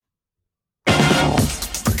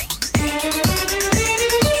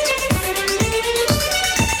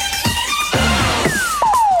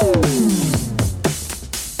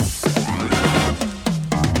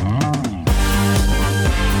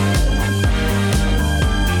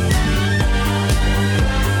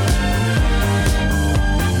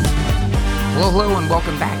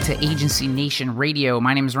welcome back to Agency Nation Radio.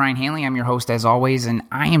 My name is Ryan Hanley. I'm your host as always, and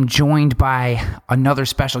I am joined by another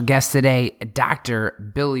special guest today,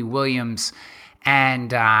 Dr. Billy Williams.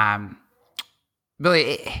 And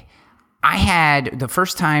Billy, I had the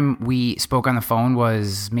first time we spoke on the phone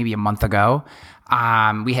was maybe a month ago.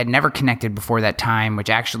 We had never connected before that time, which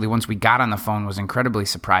actually once we got on the phone was incredibly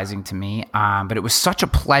surprising to me. But it was such a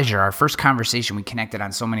pleasure. Our first conversation, we connected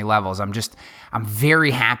on so many levels. I'm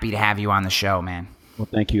very happy to have you on the show, man. Well,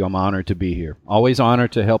 thank you. I'm honored to be here. Always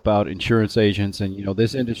honored to help out insurance agents. And, you know,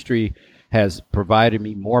 this industry has provided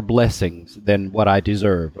me more blessings than what I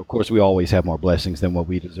deserve. Of course, we always have more blessings than what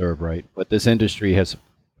we deserve, right? But this industry has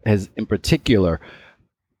in particular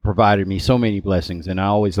provided me so many blessings, and I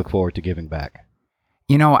always look forward to giving back.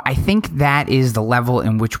 You know, I think that is the level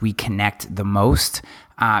in which we connect the most,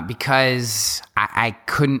 because I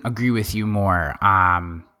couldn't agree with you more.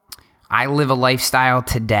 I live a lifestyle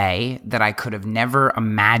today that I could have never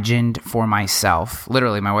imagined for myself.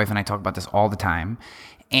 Literally, my wife and I talk about this all the time.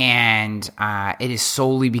 And it is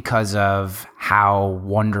solely because of how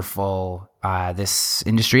wonderful this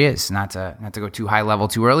industry is. Not to go too high level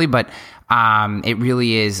too early, but it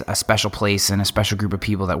really is a special place and a special group of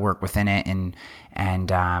people that work within it.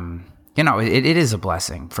 And you know, it is a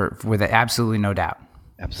blessing with absolutely no doubt.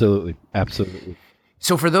 Absolutely.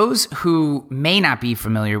 So for those who may not be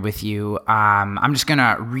familiar with you, I'm just going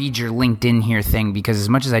to read your LinkedIn here thing, because as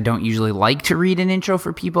much as I don't usually like to read an intro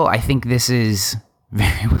for people, I think this is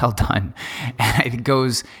very well done. And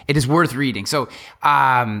it is worth reading. So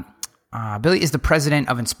Billy is the president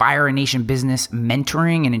of Inspire a Nation Business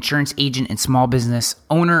Mentoring, an insurance agent and small business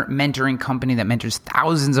owner mentoring company that mentors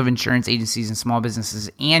thousands of insurance agencies and small businesses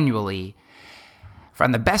annually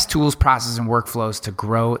from the best tools, processes, and workflows to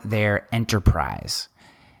grow their enterprise.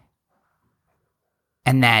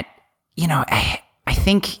 And that, you know, I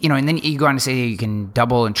think, you know, and then you go on to say you can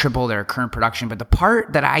double and triple their current production. But the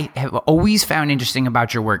part that I have always found interesting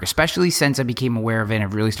about your work, especially since I became aware of it and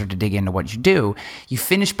have really started to dig into what you do, you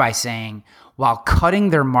finish by saying, while cutting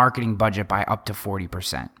their marketing budget by up to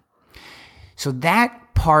 40%. So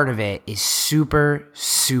that part of it is super,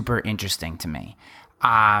 super interesting to me.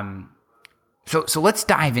 So let's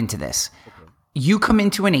dive into this. Okay. You come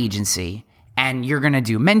into an agency and you're going to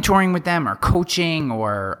do mentoring with them or coaching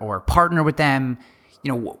or partner with them.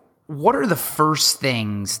 You know, what are the first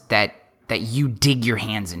things that you dig your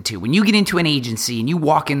hands into when you get into an agency and you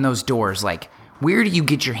walk in those doors? Like, where do you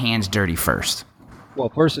get your hands dirty first? Well,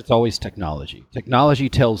 first, it's always technology. Technology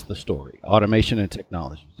tells the story, automation and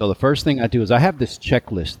technology. So the first thing I do is I have this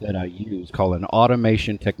checklist that I use called an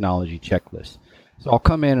automation technology checklist. So I'll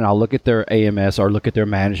come in and I'll look at their AMS or look at their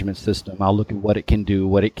management system. I'll look at what it can do,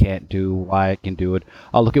 what it can't do, why it can do it.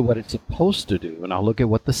 I'll look at what it's supposed to do, and I'll look at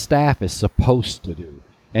what the staff is supposed to do.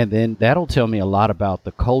 And then that'll tell me a lot about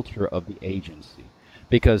the culture of the agency.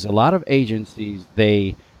 Because a lot of agencies,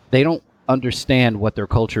 they don't understand what their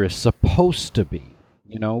culture is supposed to be.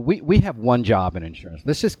 You know, we have one job in insurance.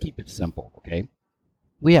 Let's just keep it simple, okay?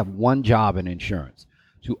 We have one job in insurance: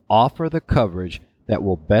 to offer the coverage that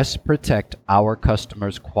will best protect our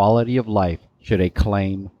customers' quality of life should a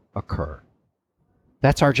claim occur.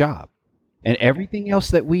 That's our job. And everything else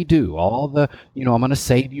that we do, all the, you know, I'm going to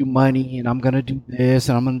save you money and I'm going to do this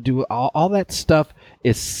and I'm going to do all that stuff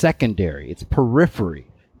is secondary. It's periphery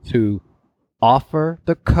to offer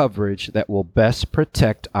the coverage that will best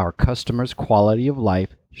protect our customers' quality of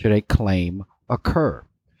life should a claim occur.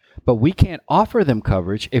 But we can't offer them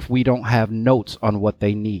coverage if we don't have notes on what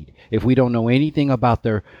they need, if we don't know anything about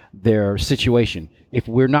their situation, if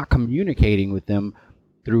we're not communicating with them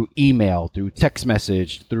through email, through text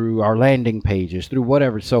message, through our landing pages, through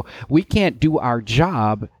whatever. So we can't do our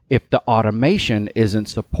job if the automation isn't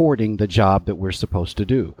supporting the job that we're supposed to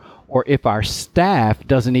do, or if our staff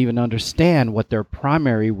doesn't even understand what their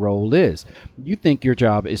primary role is. You think your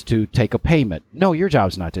job is to take a payment. No, your job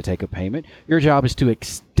is not to take a payment. Your job is to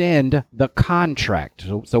extend the contract.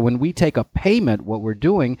 So when we take a payment, what we're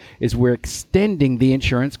doing is we're extending the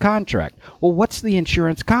insurance contract. Well, what's the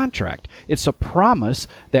insurance contract? It's a promise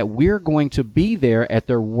that we're going to be there at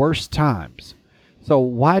their worst times. So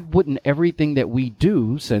why wouldn't everything that we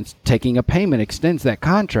do, since taking a payment extends that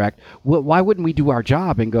contract, why wouldn't we do our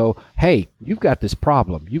job and go, hey, you've got this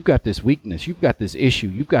problem, you've got this weakness, you've got this issue,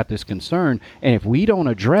 you've got this concern, and if we don't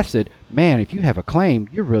address it, man, if you have a claim,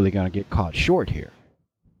 you're really going to get caught short here.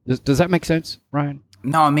 Does that make sense, Ryan?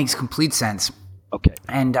 No, it makes complete sense. Okay.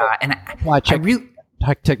 And I really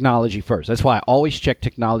technology first. That's why I always check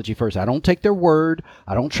technology first. I don't take their word.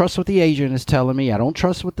 I don't trust what the agent is telling me. I don't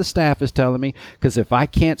trust what the staff is telling me, because if I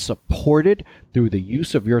can't support it through the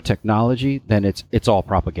use of your technology, then it's all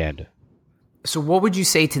propaganda. So what would you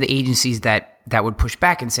say to the agencies that would push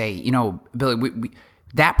back and say, Billy,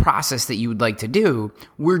 that process that you would like to do,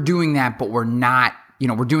 we're doing that, but we're not,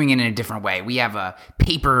 we're doing it in a different way. We have a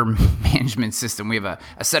paper management system. We have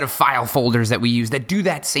a set of file folders that we use that do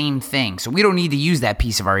that same thing. So we don't need to use that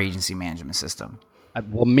piece of our agency management system. I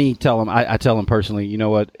tell them personally, you know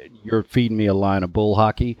what, you're feeding me a line of bull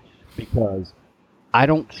hockey, because I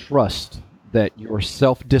don't trust that your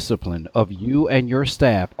self-discipline of you and your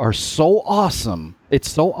staff are so awesome. It's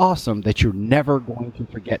so awesome that you're never going to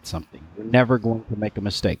forget something. You're never going to make a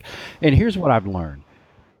mistake. And here's what I've learned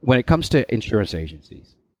when it comes to insurance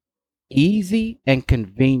agencies. Easy and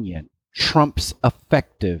convenient trumps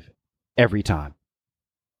effective every time.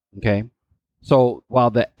 Okay? So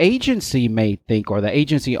while the agency may think, or the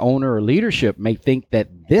agency owner or leadership may think that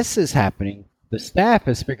this is happening, the staff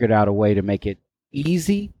has figured out a way to make it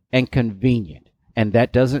easy and convenient. And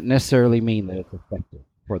that doesn't necessarily mean that it's effective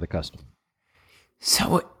for the customer.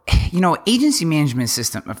 So, agency management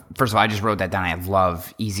system, first of all, I just wrote that down. I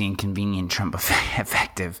love easy and convenient trump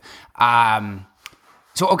effective.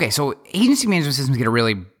 So agency management systems get a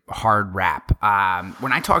really hard rap.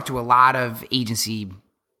 When I talk to a lot of agency,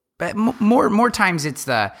 but more times it's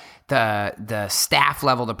the staff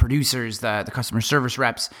level, the producers, the customer service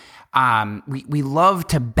reps. We love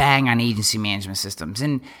to bang on agency management systems,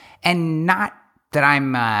 and not that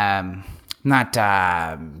I'm not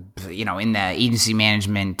in the agency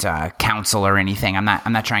management council or anything. I'm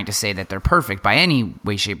not trying to say that they're perfect by any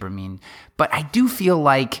way, shape, or mean. But I do feel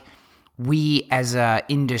like we as a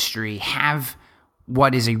industry have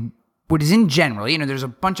what is in general. There's a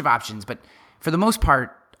bunch of options, but for the most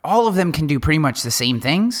part, all of them can do pretty much the same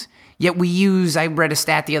things. Yet I read a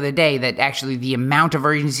stat the other day that actually the amount of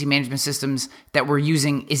our agency management systems that we're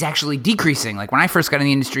using is actually decreasing. Like when I first got in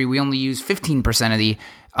the industry, we only used 15%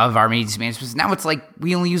 of our agency management systems. Now it's like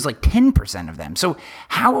we only use like 10% of them. So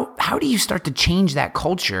how do you start to change that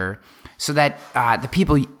culture so that the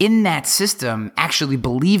people in that system actually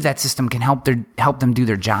believe that system can help them do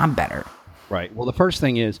their job better? Right. Well, the first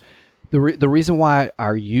thing is, the reason why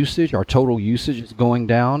our total usage is going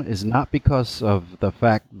down is not because of the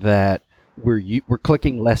fact that we're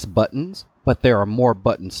clicking less buttons, but there are more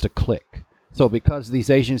buttons to click. So because these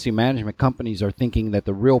agency management companies are thinking that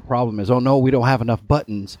the real problem is, oh no, we don't have enough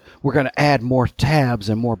buttons, we're going to add more tabs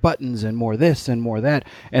and more buttons and more this and more that.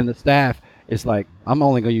 And the staff is like, I'm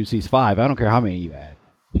only going to use these 5. I don't care how many you add.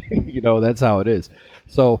 That's how it is.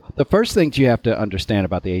 So the first thing you have to understand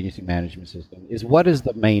about the agency management system is, what is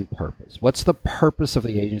the main purpose? What's the purpose of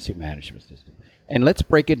the agency management system? And let's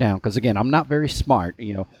break it down, because again, I'm not very smart.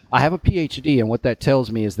 I have a PhD, and what that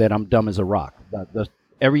tells me is that I'm dumb as a rock.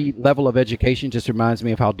 Every level of education just reminds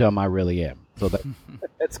me of how dumb I really am. So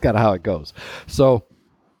that's kind of how it goes. So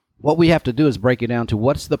what we have to do is break it down to,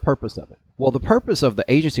 what's the purpose of it? Well, the purpose of the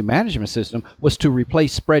agency management system was to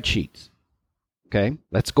replace spreadsheets. Okay,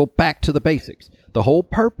 let's go back to the basics. The whole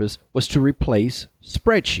purpose was to replace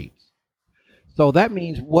spreadsheets. So that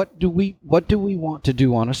means, what do we want to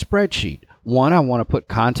do on a spreadsheet? One, I want to put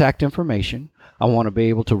contact information. I want to be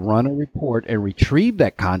able to run a report and retrieve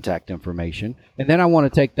that contact information. And then I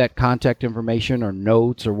want to take that contact information or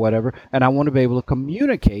notes or whatever, and I want to be able to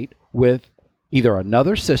communicate with either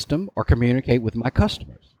another system or communicate with my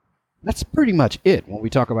customers. That's pretty much it when we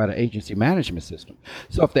talk about an agency management system.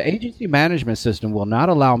 So if the agency management system will not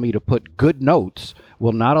allow me to put good notes,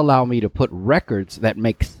 will not allow me to put records that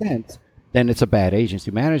make sense, then it's a bad agency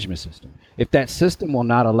management system. If that system will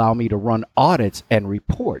not allow me to run audits and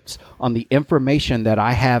reports on the information that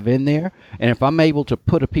I have in there, and if I'm able to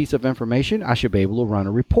put a piece of information, I should be able to run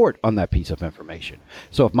a report on that piece of information.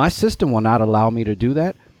 So if my system will not allow me to do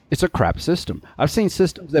that, it's a crap system. I've seen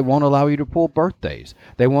systems that won't allow you to pull birthdays.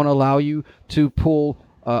 They won't allow you to pull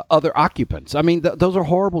other occupants. I mean, those are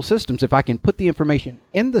horrible systems. If I can put the information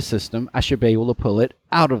in the system, I should be able to pull it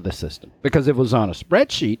out of the system. Because if it was on a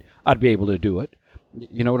spreadsheet, I'd be able to do it.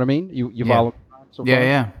 You know what I mean? You follow? So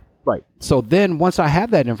yeah. Right. So then once I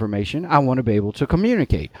have that information, I want to be able to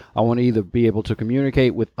communicate. I want to either be able to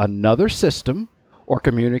communicate with another system or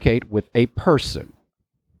communicate with a person.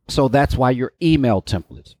 So that's why your email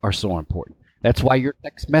templates are so important. That's why your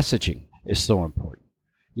text messaging is so important.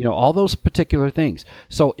 All those particular things.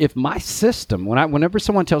 So if my system, whenever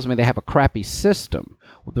someone tells me they have a crappy system,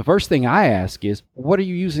 the first thing I ask is, what are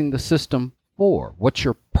you using the system for? What's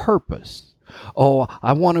your purpose? Oh,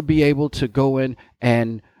 I want to be able to go in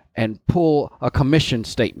and pull a commission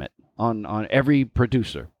statement on every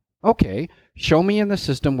producer. Okay, show me in the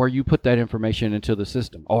system where you put that information into the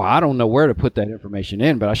system. Oh, I don't know where to put that information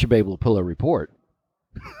in, but I should be able to pull a report.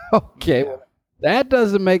 Okay, well, that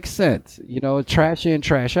doesn't make sense. Trash in,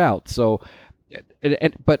 trash out. So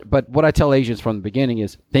But what I tell agents from the beginning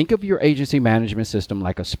is think of your agency management system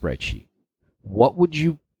like a spreadsheet. What would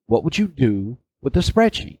you do with the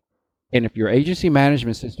spreadsheet? And if your agency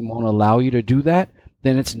management system won't allow you to do that,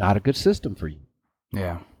 then it's not a good system for you.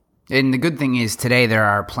 Yeah. And the good thing is today there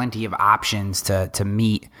are plenty of options to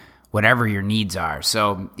meet whatever your needs are.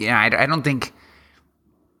 So,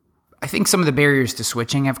 I think some of the barriers to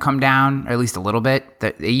switching have come down, or at least a little bit.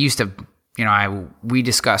 That it used to, we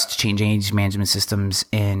discussed changing agency management systems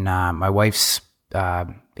in my wife's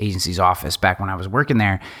agency's office back when I was working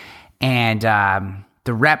there. And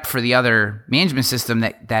the rep for the other management system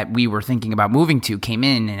that we were thinking about moving to came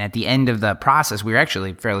in, and at the end of the process, we were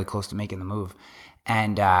actually fairly close to making the move.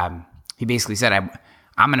 And he basically said,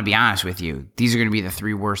 I'm going to be honest with you. These are going to be the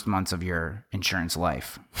 3 worst months of your insurance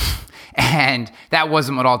life. And that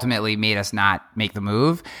wasn't what ultimately made us not make the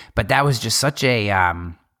move. But that was just such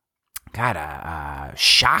a,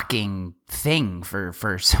 shocking thing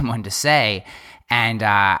for someone to say. And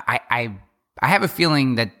I have a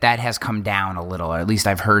feeling that has come down a little, or at least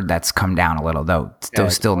I've heard that's come down a little, though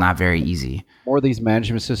still not very easy. More of these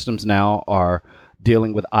management systems now are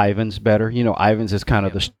dealing with Ivans better. Ivans is kind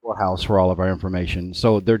of the storehouse for all of our information.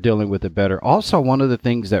 So they're dealing with it better. Also, one of the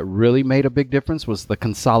things that really made a big difference was the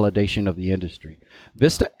consolidation of the industry.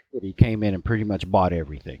 Vista Equity came in and pretty much bought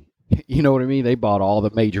everything. You know what I mean? They bought all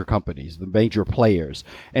the major companies, the major players.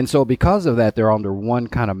 And so because of that, they're under one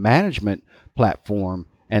kind of management platform.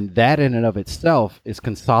 And that in and of itself is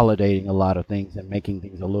consolidating a lot of things and making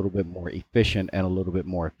things a little bit more efficient and a little bit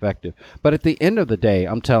more effective. But at the end of the day,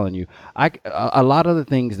 I'm telling you, a lot of the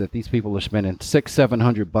things that these people are spending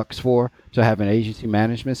 $600-700 for to have an agency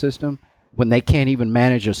management system, when they can't even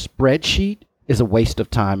manage a spreadsheet, is a waste of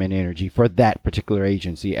time and energy for that particular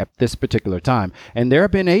agency at this particular time. And there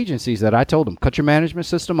have been agencies that I told them, cut your management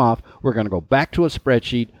system off. We're going to go back to a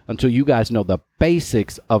spreadsheet until you guys know the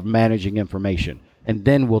basics of managing information. And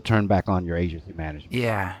then we'll turn back on your agency management.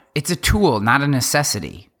 Yeah. It's a tool, not a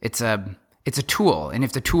necessity. It's a tool. And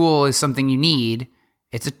if the tool is something you need,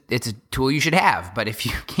 it's a tool you should have. But if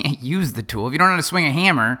you can't use the tool, if you don't know how to swing a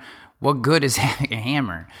hammer, what good is having a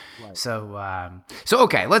hammer? Right. So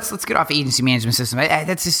okay, let's get off agency management system.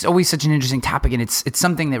 That's just always such an interesting topic, and it's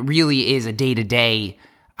something that really is a day-to-day.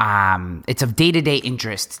 It's of day-to-day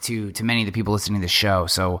interest to many of the people listening to the show.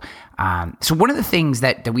 So one of the things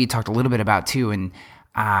that we talked a little bit about too, and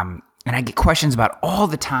I get questions about all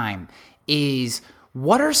the time, is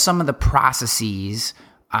what are some of the processes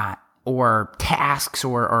or tasks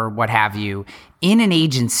or what have you in an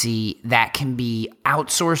agency that can be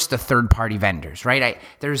outsourced to third-party vendors, right?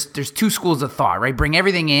 There's 2 schools of thought, right? Bring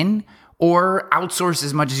everything in, or outsource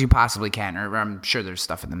as much as you possibly can, or I'm sure there's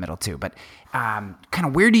stuff in the middle too. But kind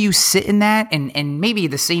of where do you sit in that? And maybe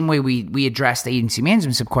the same way we addressed the agency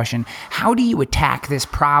management sub question, how do you attack this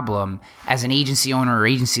problem as an agency owner or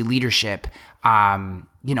agency leadership?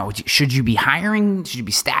 Should you be hiring? Should you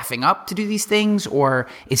be staffing up to do these things? Or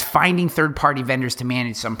is finding third-party vendors to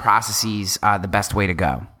manage some processes the best way to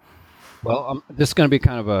go? Well, this is going to be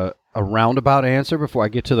kind of a roundabout answer before I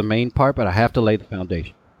get to the main part, but I have to lay the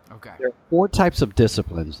foundation. Okay. There are 4 types of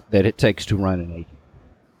disciplines that it takes to run an agency.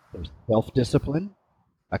 There's self-discipline,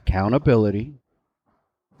 accountability,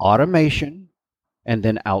 automation, and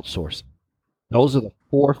then outsourcing. Those are the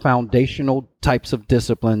 4 foundational types of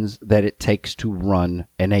disciplines that it takes to run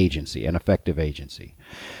an agency, an effective agency.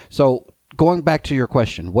 So going back to your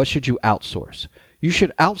question, what should you outsource? You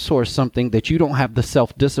should outsource something that you don't have the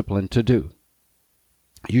self-discipline to do.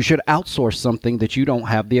 You should outsource something that you don't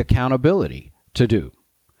have the accountability to do.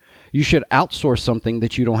 You should outsource something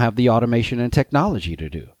that you don't have the automation and technology to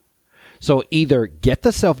do. So either get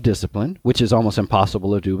the self-discipline, which is almost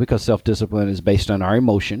impossible to do because self-discipline is based on our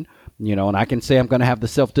emotion, and I can say I'm going to have the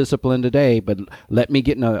self-discipline today, but let me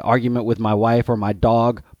get in an argument with my wife or my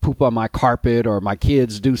dog, poop on my carpet, or my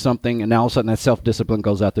kids do something, and now all of a sudden that self-discipline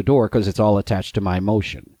goes out the door because it's all attached to my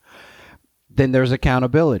emotion. Then there's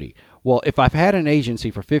accountability. Well, if I've had an agency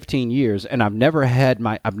for 15 years and I've never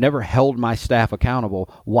held my staff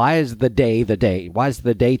accountable, why is the day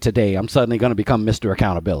today I'm suddenly going to become Mr.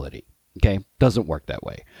 Accountability? Okay? Doesn't work that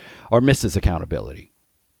way. Or Mrs. Accountability.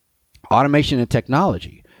 Automation and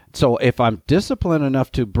technology. So if I'm disciplined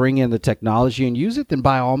enough to bring in the technology and use it, then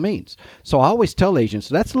by all means. So I always tell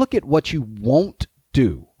agents, let's look at what you won't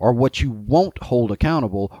do, or what you won't hold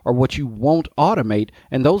accountable, or what you won't automate,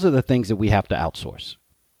 and those are the things that we have to outsource.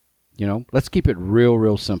 Let's keep it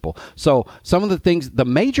real simple. So some of the things, the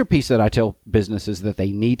major piece that I tell businesses that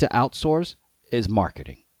they need to outsource is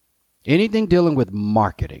marketing. Anything dealing with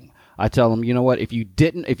marketing, I tell them, you know what, if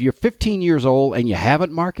you're 15 years old and you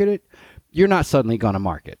haven't marketed, you're not suddenly going to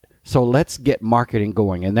market. So let's get marketing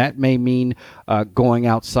going, and that may mean going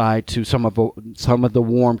outside to some of the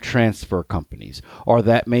warm transfer companies, or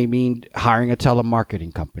that may mean hiring a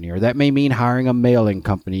telemarketing company, or that may mean hiring a mailing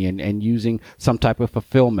company and using some type of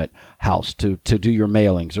fulfillment house to do your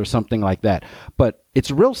mailings or something like that. But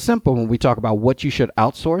it's real simple when we talk about what you should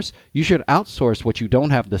outsource. You should outsource what you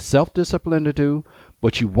don't have the self-discipline to do,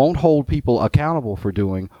 what you won't hold people accountable for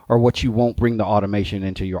doing, or what you won't bring the automation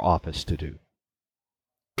into your office to do.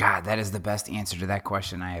 God, that is the best answer to that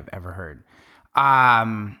question I have ever heard.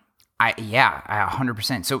 I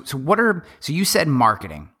 100%. So you said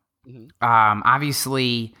marketing. Mm-hmm.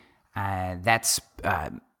 Obviously, that's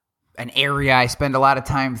an area I spend a lot of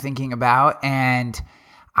time thinking about, and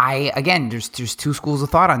there's two schools of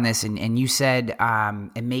thought on this, and you said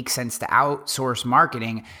it makes sense to outsource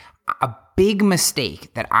marketing. A big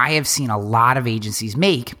mistake that I have seen a lot of agencies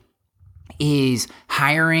make is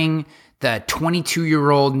hiring the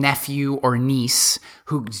 22-year-old nephew or niece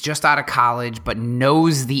who's just out of college but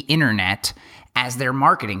knows the internet as their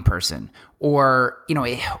marketing person, or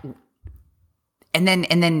and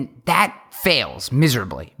then that fails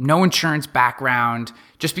miserably. No insurance background.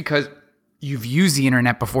 Just because you've used the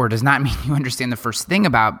internet before does not mean you understand the first thing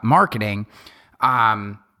about marketing.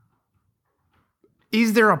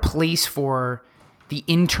 Is there a place for the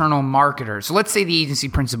internal marketer? So let's say the agency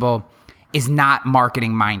principal is not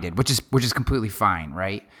marketing minded, which is completely fine,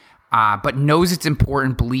 right? But knows it's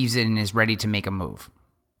important, believes it, and is ready to make a move.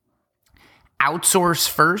 Outsource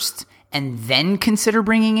first and then consider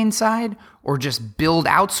bringing inside, or just build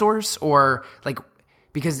outsource, or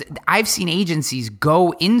because I've seen agencies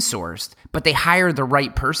go insourced, but they hire the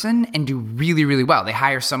right person and do really, really well. They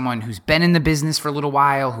hire someone who's been in the business for a little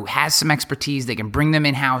while, who has some expertise. They can bring them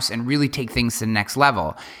in-house and really take things to the next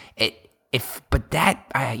level.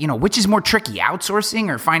 Which is more tricky, outsourcing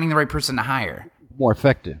or finding the right person to hire? More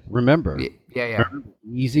effective. Remember,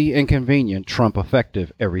 easy and convenient trump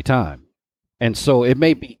effective every time. And so it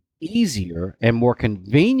may be easier and more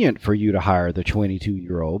convenient for you to hire the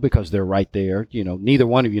 22-year-old because they're right there. Neither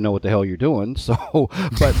one of you know what the hell you're doing. So,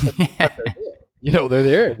 but they're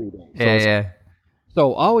there every day.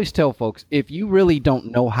 So I always tell folks, if you really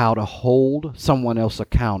don't know how to hold someone else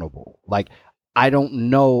accountable, like I don't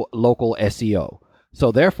know local SEO,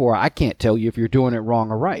 so therefore I can't tell you if you're doing it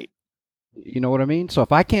wrong or right. You know what I mean? So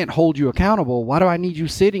if I can't hold you accountable, why do I need you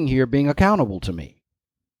sitting here being accountable to me?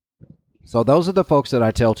 So those are the folks that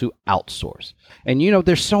I tell to outsource. And,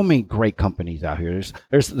 there's so many great companies out here.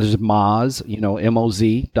 There's Moz,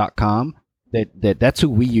 Moz.com. That's who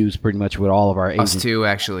we use pretty much with all of our agents. Us too,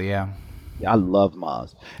 actually, yeah. I love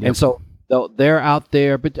Moz. Yep. And so they're out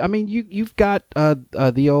there. But, I mean, you've got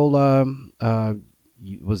the old,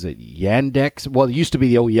 was it Yandex? Well, it used to be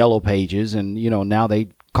the old Yellow Pages, and, now they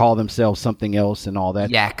call themselves something else and all that.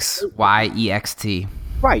 Yext, Yext.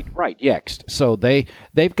 Right, Yext. So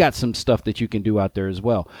they've got some stuff that you can do out there as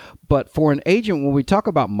well. But for an agent, when we talk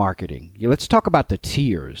about marketing, let's talk about the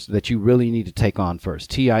tiers that you really need to take on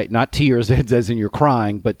first. Not tears as in you're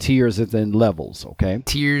crying, but tiers as in levels, okay?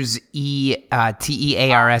 Tiers,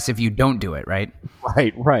 TEARS if you don't do it, right?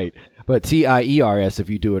 Right. But TIERS if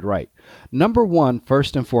you do it right. Number one,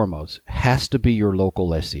 first and foremost, has to be your local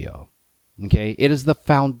SEO. Okay, it is the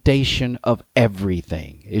foundation of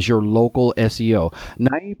everything, is your local SEO.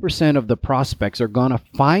 90% of the prospects are going to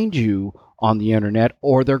find you on the internet,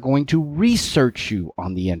 or they're going to research you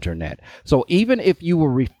on the internet. So even if you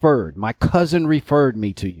were referred, my cousin referred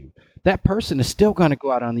me to you, that person is still going to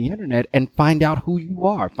go out on the internet and find out who you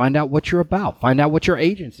are, find out what you're about, find out what your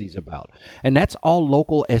agency's about. And that's all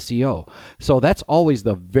local SEO. So that's always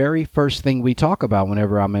the very first thing we talk about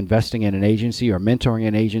whenever I'm investing in an agency or mentoring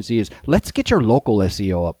an agency is let's get your local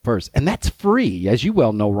SEO up first. And that's free. As you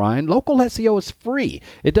well know, Ryan, local SEO is free.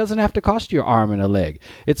 It doesn't have to cost you an arm and a leg.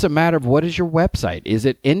 It's a matter of what is your website? Is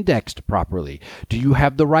it indexed properly? Do you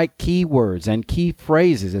have the right keywords and key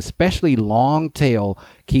phrases, especially long tail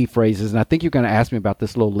key phrases? And I think you're going to ask me about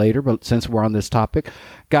this a little later, but since we're on this topic,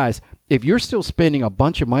 guys, if you're still spending a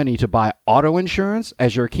bunch of money to buy auto insurance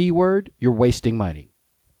as your keyword, you're wasting money.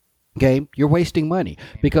 Okay? You're wasting money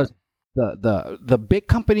because the big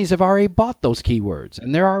companies have already bought those keywords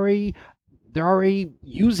and they're already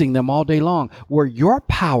using them all day long. Where your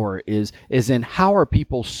power is in how are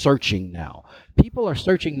people searching now? People are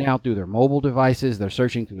searching now through their mobile devices. They're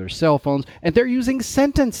searching through their cell phones, and they're using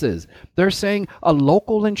sentences. They're saying a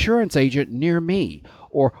local insurance agent near me,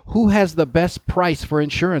 or who has the best price for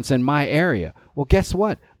insurance in my area. Well, guess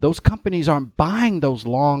what? Those companies aren't buying those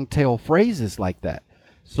long tail phrases like that.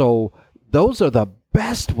 So those are the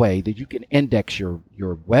best way that you can index your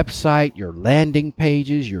website, your landing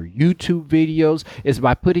pages, your YouTube videos is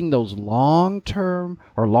by putting those long-term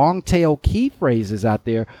or long-tail key phrases out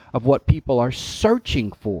there of what people are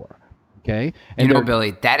searching for. Okay. And you know,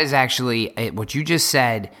 Billy, that is actually what you just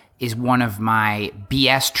said is one of my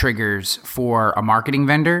BS triggers for a marketing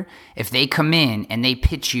vendor. If they come in and they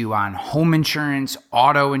pitch you on home insurance,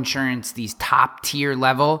 auto insurance, these top tier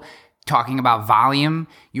level, talking about volume,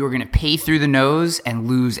 you are going to pay through the nose and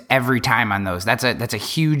lose every time on those. That's a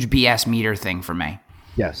huge BS meter thing for me.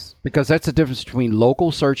 Yes, because that's the difference between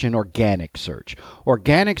local search and organic search.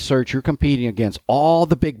 Organic search, you're competing against all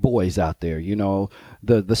the big boys out there, you know,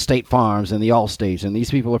 the State Farms and the Allstates, and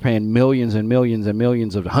these people are paying millions and millions and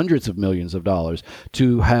millions of hundreds of millions of dollars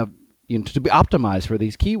to have, you know, to be optimized for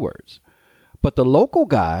these keywords. But the local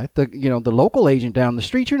guy, the local agent down the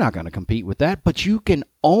street, you're not going to compete with that, but you can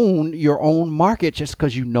own your own market just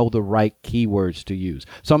because you know the right keywords to use.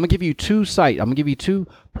 So I'm going to give you two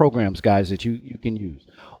programs, guys, that you can use.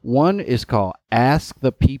 One is called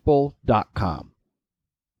askthepeople.com.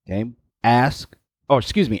 Okay? Answer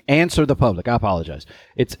the Public. I apologize.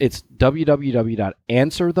 It's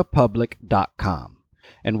www.answerthepublic.com.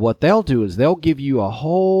 And what they'll do is they'll give you a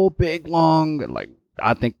whole big long,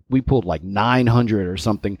 I think we pulled 900 or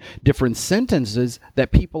something different sentences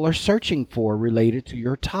that people are searching for related to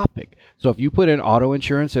your topic. So if you put in auto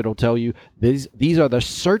insurance, it'll tell you these are the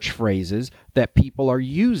search phrases that people are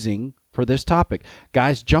using for this topic.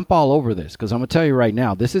 Guys, jump all over this, because I'm going to tell you right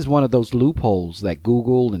now, this is one of those loopholes that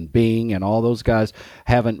Google and Bing and all those guys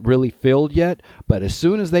haven't really filled yet. But as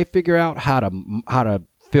soon as they figure out how to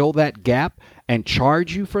fill that gap and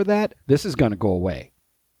charge you for that, this is going to go away.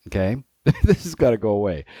 Okay? This has got to go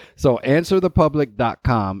away. So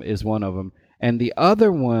answerthepublic.com is one of them. And the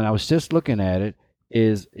other one, I was just looking at it,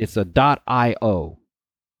 it's a .io.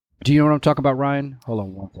 Do you know what I'm talking about, Ryan? Hold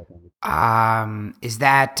on one second. Is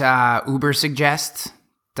that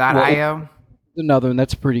ubersuggest.io? Well, another one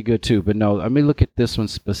that's pretty good too. But no, let me look at this one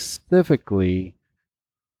specifically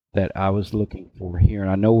that I was looking for here.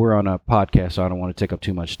 And I know we're on a podcast, so I don't want to take up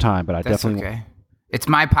too much time, but That's definitely okay. It's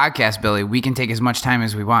my podcast, Billy. We can take as much time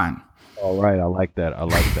as we want. All right. I like that.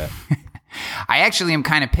 I actually am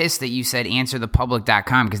kind of pissed that you said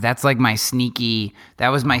answerthepublic.com, because that's like my sneaky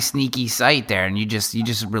site there, and you just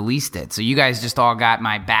released it. So you guys just all got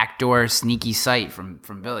my backdoor sneaky site from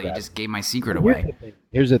Billy. You just gave my secret away.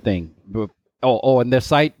 Here's the thing. And the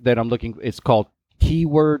site that I'm looking, it's called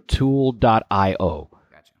keywordtool.io.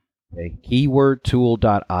 Gotcha. Okay,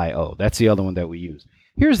 keywordtool.io. That's the other one that we use.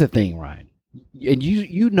 Here's the thing, Ryan, and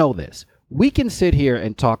you know this. We can sit here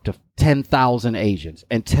and talk to 10,000 agents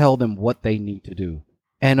and tell them what they need to do,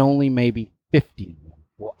 and only maybe 50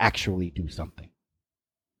 will actually do something.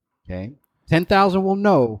 Okay? 10,000 will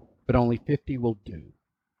know, but only 50 will do.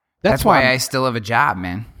 That's why I still have a job,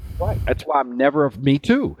 man. Right. That's why me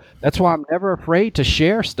too. That's why I'm never afraid to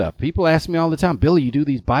share stuff. People ask me all the time, Billy, you do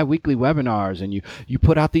these bi-weekly webinars, and you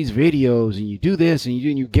put out these videos, and you do this, and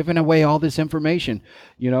you're giving away all this information,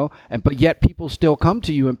 but yet people still come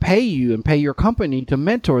to you and pay your company to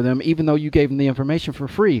mentor them, even though you gave them the information for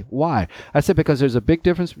free. Why? I said, because there's a big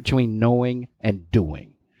difference between knowing and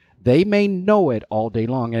doing. They may know it all day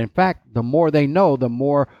long. And in fact, the more they know, the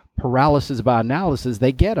more paralysis by analysis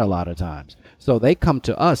they get a lot of times. So they come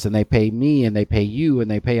to us and they pay me and they pay you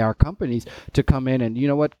and they pay our companies to come in and,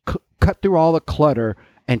 cut through all the clutter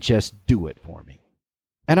and just do it for me.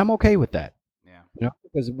 And I'm okay with that. Yeah.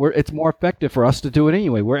 Because it's more effective for us to do it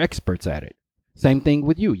anyway. We're experts at it. Same thing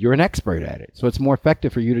with you. You're an expert at it. So it's more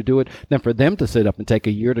effective for you to do it than for them to sit up and take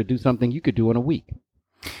a year to do something you could do in a week.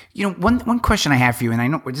 One question I have for you, and I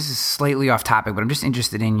know this is slightly off topic, but I'm just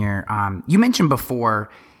interested in your, you mentioned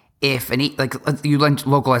before, if you learned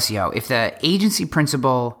local SEO, if the agency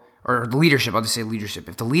principal or the leadership, I'll just say leadership,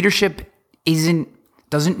 if the leadership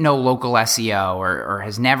doesn't know local SEO or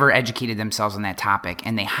has never educated themselves on that topic,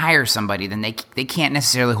 and they hire somebody, then they can't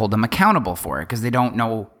necessarily hold them accountable for it because they don't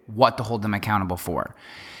know what to hold them accountable for.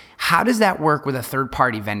 How does that work with a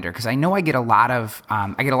third-party vendor? Because I know I get a lot of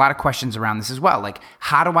questions around this as well. Like,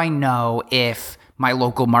 how do I know if my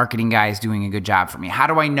local marketing guy is doing a good job for me? How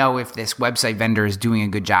do I know if this website vendor is doing a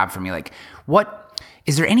good job for me? Like,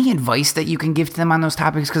 is there any advice that you can give to them on those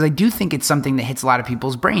topics? Because I do think it's something that hits a lot of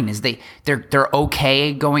people's brain. Is they're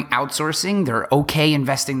okay going outsourcing, they're okay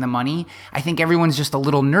investing the money. I think everyone's just a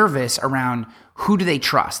little nervous around who do they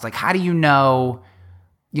trust. Like, how do you know?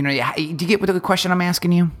 Do you get what the question I'm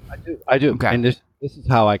asking you? I do. Okay. And this is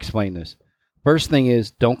how I explain this. First thing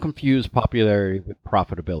is, don't confuse popularity with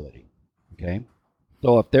profitability. Okay.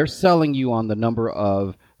 So if they're selling you on the number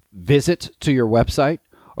of visits to your website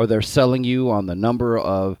or they're selling you on the number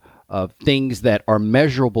of things that are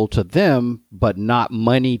measurable to them, but not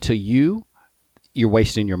money to you, you're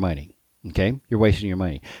wasting your money. Okay. You're wasting your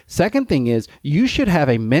money. Second thing is you should have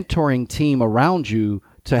a mentoring team around you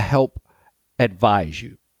to help advise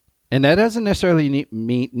you. And that doesn't necessarily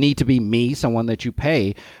need to be me, someone that you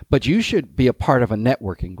pay, but you should be a part of a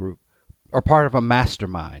networking group or part of a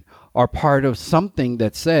mastermind or part of something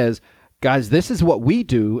that says, guys, this is what we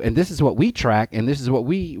do and this is what we track and this is what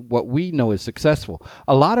we know is successful.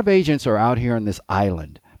 A lot of agents are out here on this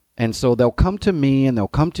island. And so they'll come to me and they'll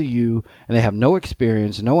come to you and they have no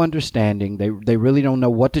experience, no understanding. They really don't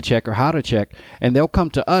know what to check or how to check. And they'll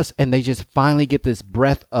come to us and they just finally get this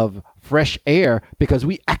breath of fresh air because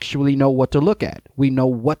we actually know what to look at. We know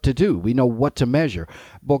what to do. We know what to measure.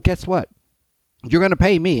 Well, guess what? You're going to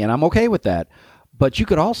pay me and I'm okay with that. But you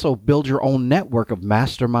could also build your own network of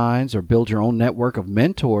masterminds or build your own network of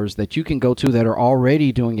mentors that you can go to that are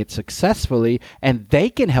already doing it successfully, and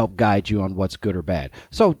they can help guide you on what's good or bad.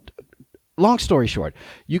 So long story short,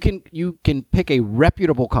 you can pick a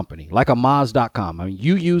reputable company like a Moz.com. I mean,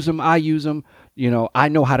 you use them, I use them. You know, I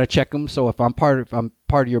know how to check them. So if I'm part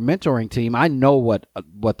of your mentoring team, I know what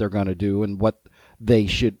they're going to do and what they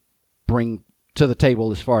should bring to the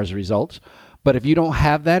table as far as results. But if you don't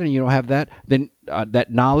have that and you don't have that, then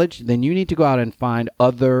that knowledge, then you need to go out and find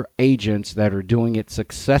other agents that are doing it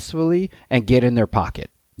successfully and get in their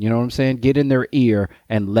pocket. You know what I'm saying? Get in their ear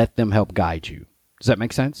and let them help guide you. Does that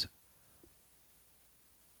make sense?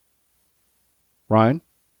 Ryan?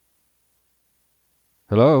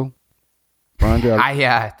 Hello?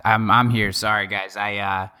 Ryan, I'm here. Sorry, guys.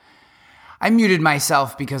 I muted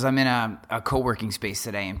myself because I'm in a co-working space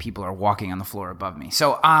today and people are walking on the floor above me.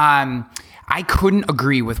 So I couldn't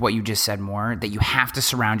agree with what you just said more, that you have to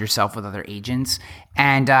surround yourself with other agents.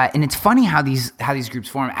 And it's funny how these groups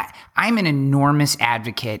form. I'm an enormous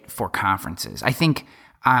advocate for conferences. I think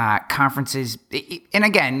conferences, and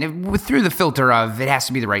again, through the filter of it has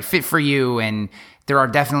to be the right fit for you, and there are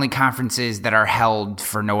definitely conferences that are held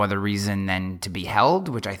for no other reason than to be held,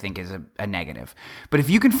 which I think is a negative. But if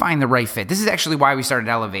you can find the right fit, this is actually why we started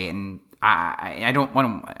Elevate, and I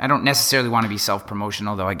don't necessarily want to be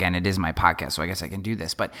self-promotional, though again, it is my podcast, so I guess I can do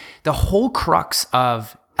this. But the whole crux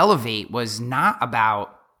of Elevate was not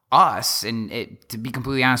about us, and to be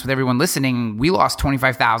completely honest with everyone listening, we lost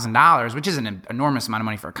 $25,000, which is an enormous amount of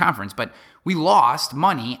money for a conference, but we lost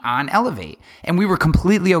money on Elevate, and we were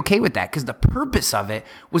completely okay with that because the purpose of it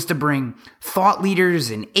was to bring thought leaders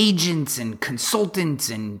and agents and consultants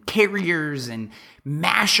and carriers and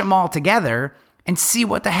mash them all together and see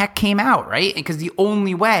what the heck came out, right? Because the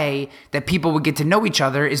only way that people would get to know each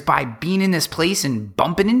other is by being in this place and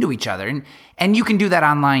bumping into each other. And you can do that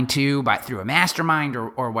online too, through a mastermind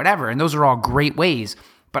or whatever. And those are all great ways.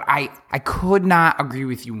 But I could not agree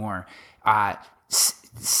with you more.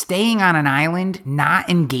 Staying on an island, not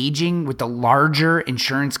engaging with the larger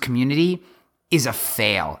insurance community is a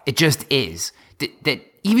fail. It just is. That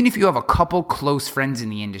even if you have a couple close friends in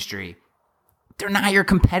the industry, they're not your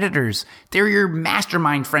competitors. They're your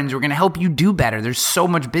mastermind friends who are going to help you do better. There's so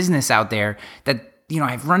much business out there that,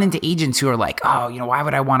 I've run into agents who are like, why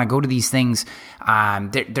would I want to go to these things? Why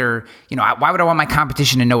would I want my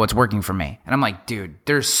competition to know what's working for me? And I'm like, dude,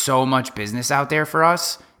 there's so much business out there for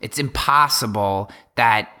us. It's impossible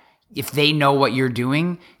that if they know what you're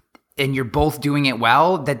doing and you're both doing it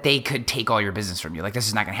well, that they could take all your business from you. Like, this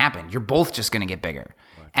is not going to happen. You're both just going to get bigger.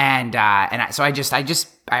 And so I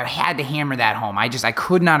had to hammer that home. I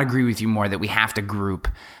could not agree with you more that we have to group,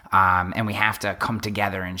 and we have to come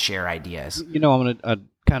together and share ideas. I'm going to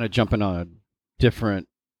kind of jump in on a different,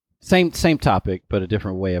 same topic, but a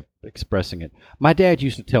different way of expressing it. My dad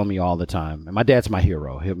used to tell me all the time, and my dad's my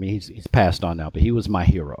hero. I mean, he's passed on now, but he was my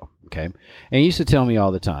hero. Okay. And he used to tell me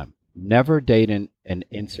all the time, never date an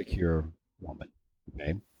insecure woman.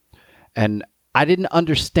 Okay. And I didn't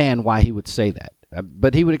understand why he would say that.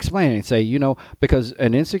 But he would explain and say, because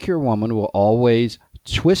an insecure woman will always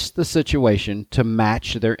twist the situation to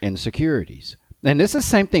match their insecurities. And it's the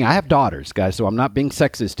same thing. I have daughters, guys, so I'm not being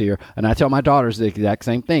sexist here. And I tell my daughters the exact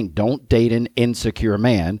same thing. Don't date an insecure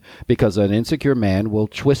man, because an insecure man will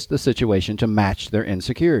twist the situation to match their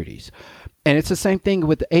insecurities. And it's the same thing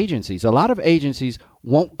with the agencies. A lot of agencies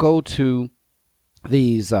won't go to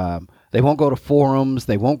these They won't go to forums.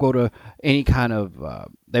 They won't go to any kind of.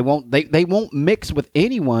 They won't mix with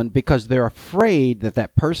anyone because they're afraid that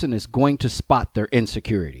that person is going to spot their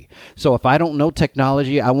insecurity. So if I don't know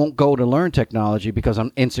technology, I won't go to learn technology because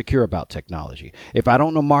I'm insecure about technology. If I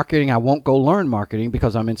don't know marketing, I won't go learn marketing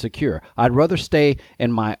because I'm insecure. I'd rather stay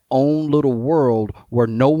in my own little world where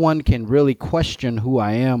no one can really question who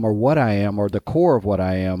I am or what I am or the core of what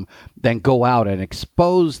I am than go out and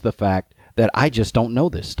expose the fact that I just don't know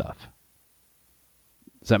this stuff.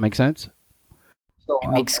 Does that make sense? So,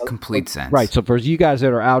 it makes complete sense. Right. So for you guys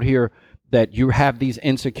that are out here that you have these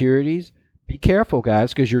insecurities, be careful,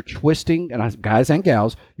 guys, because you're twisting, and guys and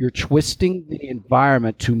gals, you're twisting the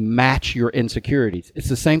environment to match your insecurities. It's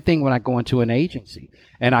the same thing when I go into an agency,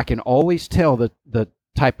 and I can always tell the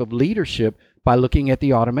type of leadership by looking at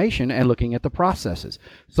the automation and looking at the processes.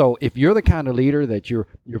 So if you're the kind of leader that you're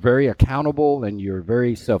very accountable and you're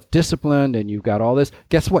very self-disciplined and you've got all this,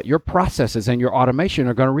 guess what? Your processes and your automation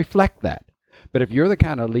are going to reflect that. But if you're the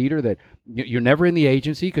kind of leader that you're never in the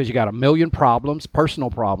agency because you got a million problems, personal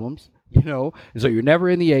problems, so you're never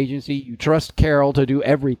in the agency, you trust Carol to do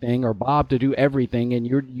everything or Bob to do everything, and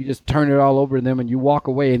you just turn it all over to them and you walk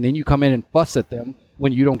away, and then you come in and fuss at them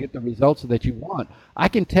when you don't get the results that you want. I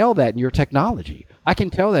can tell that in your technology. I can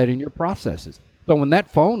tell that in your processes. So when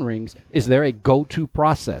that phone rings, is there a go-to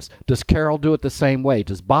process? Does Carol do it the same way?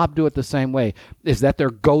 Does Bob do it the same way? Is that their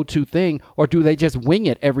go-to thing, or do they just wing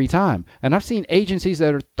it every time? And I've seen agencies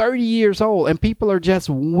that are 30 years old and people are just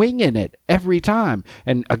winging it every time.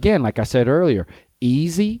 And again, like I said earlier,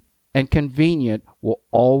 easy and convenient will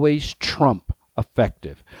always trump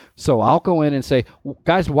effective. So I'll go in and say,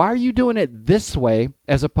 guys, why are you doing it this way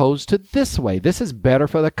as opposed to this way? This is better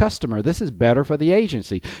for the customer. This is better for the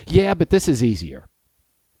agency. Yeah, but this is easier.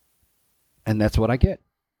 And that's what I get.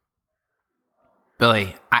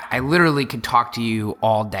 Billy, I literally could talk to you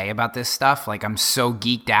all day about this stuff. Like, I'm so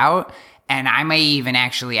geeked out. And I may even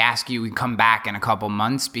actually ask you to come back in a couple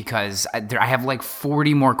months because I have like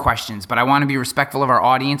 40 more questions. But I want to be respectful of our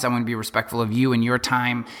audience. I want to be respectful of you and your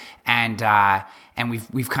time. And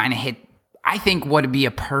we've kind of hit, I think, what would be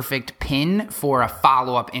a perfect pin for a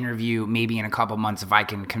follow-up interview maybe in a couple months if I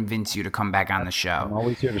can convince you to come back on the show. I'm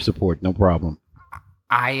always here to support. No problem.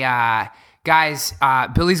 Guys,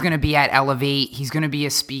 Billy's going to be at Elevate. He's going to be a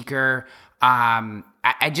speaker. I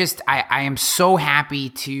am so happy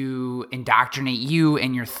to indoctrinate you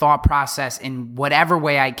and your thought process in whatever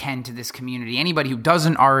way I can to this community. Anybody who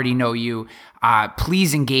doesn't already know you,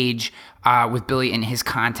 please engage with Billy and his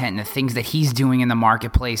content and the things that he's doing in the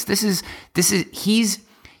marketplace.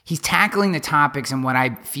 He's tackling the topics in what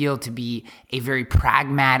I feel to be a very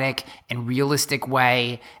pragmatic and realistic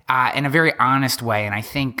way, and a very honest way. And I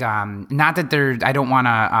think not that I don't want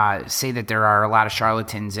to say that there are a lot of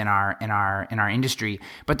charlatans in our industry,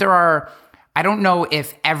 but there are. I don't know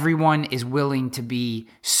if everyone is willing to be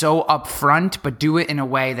so upfront, but do it in a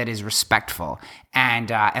way that is respectful.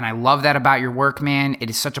 And I love that about your work, man. It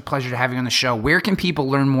is such a pleasure to have you on the show. Where can people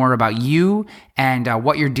learn more about you and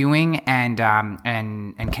what you're doing and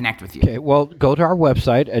connect with you? Okay, well, go to our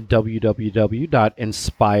website at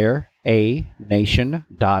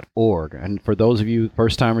www.inspireanation.org. And for those of you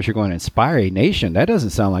first timers, you're going, Inspire a Nation? That doesn't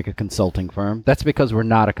sound like a consulting firm. That's because we're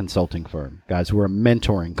not a consulting firm, guys. We're a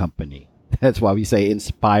mentoring company. That's why we say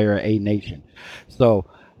Inspire a Nation. So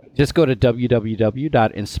just go to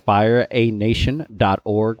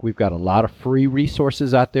www.inspireanation.org. We've got a lot of free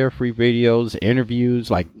resources out there, free videos, interviews.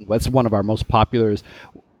 Like, that's one of our most popular is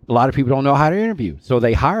a lot of people don't know how to interview. So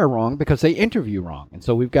they hire wrong because they interview wrong. And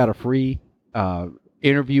so we've got a free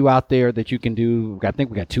interview out there that you can do. I think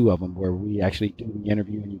we got 2 of them where we actually do the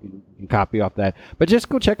interview and you can copy off that. But just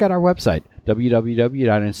go check out our website,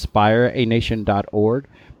 www.inspireanation.org.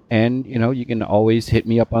 And, you can always hit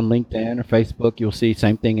me up on LinkedIn or Facebook. You'll see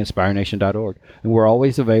same thing, inspirenation.org. And we're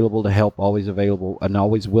always available to help, always available, and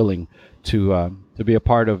always willing to be a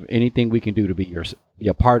part of anything we can do to be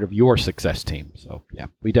a part of your success team. So, yeah,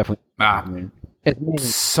 we definitely.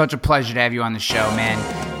 Such a pleasure to have you on the show, man.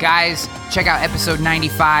 Guys, check out episode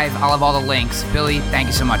 95. I'll have all the links. Billy, thank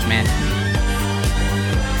you so much, man.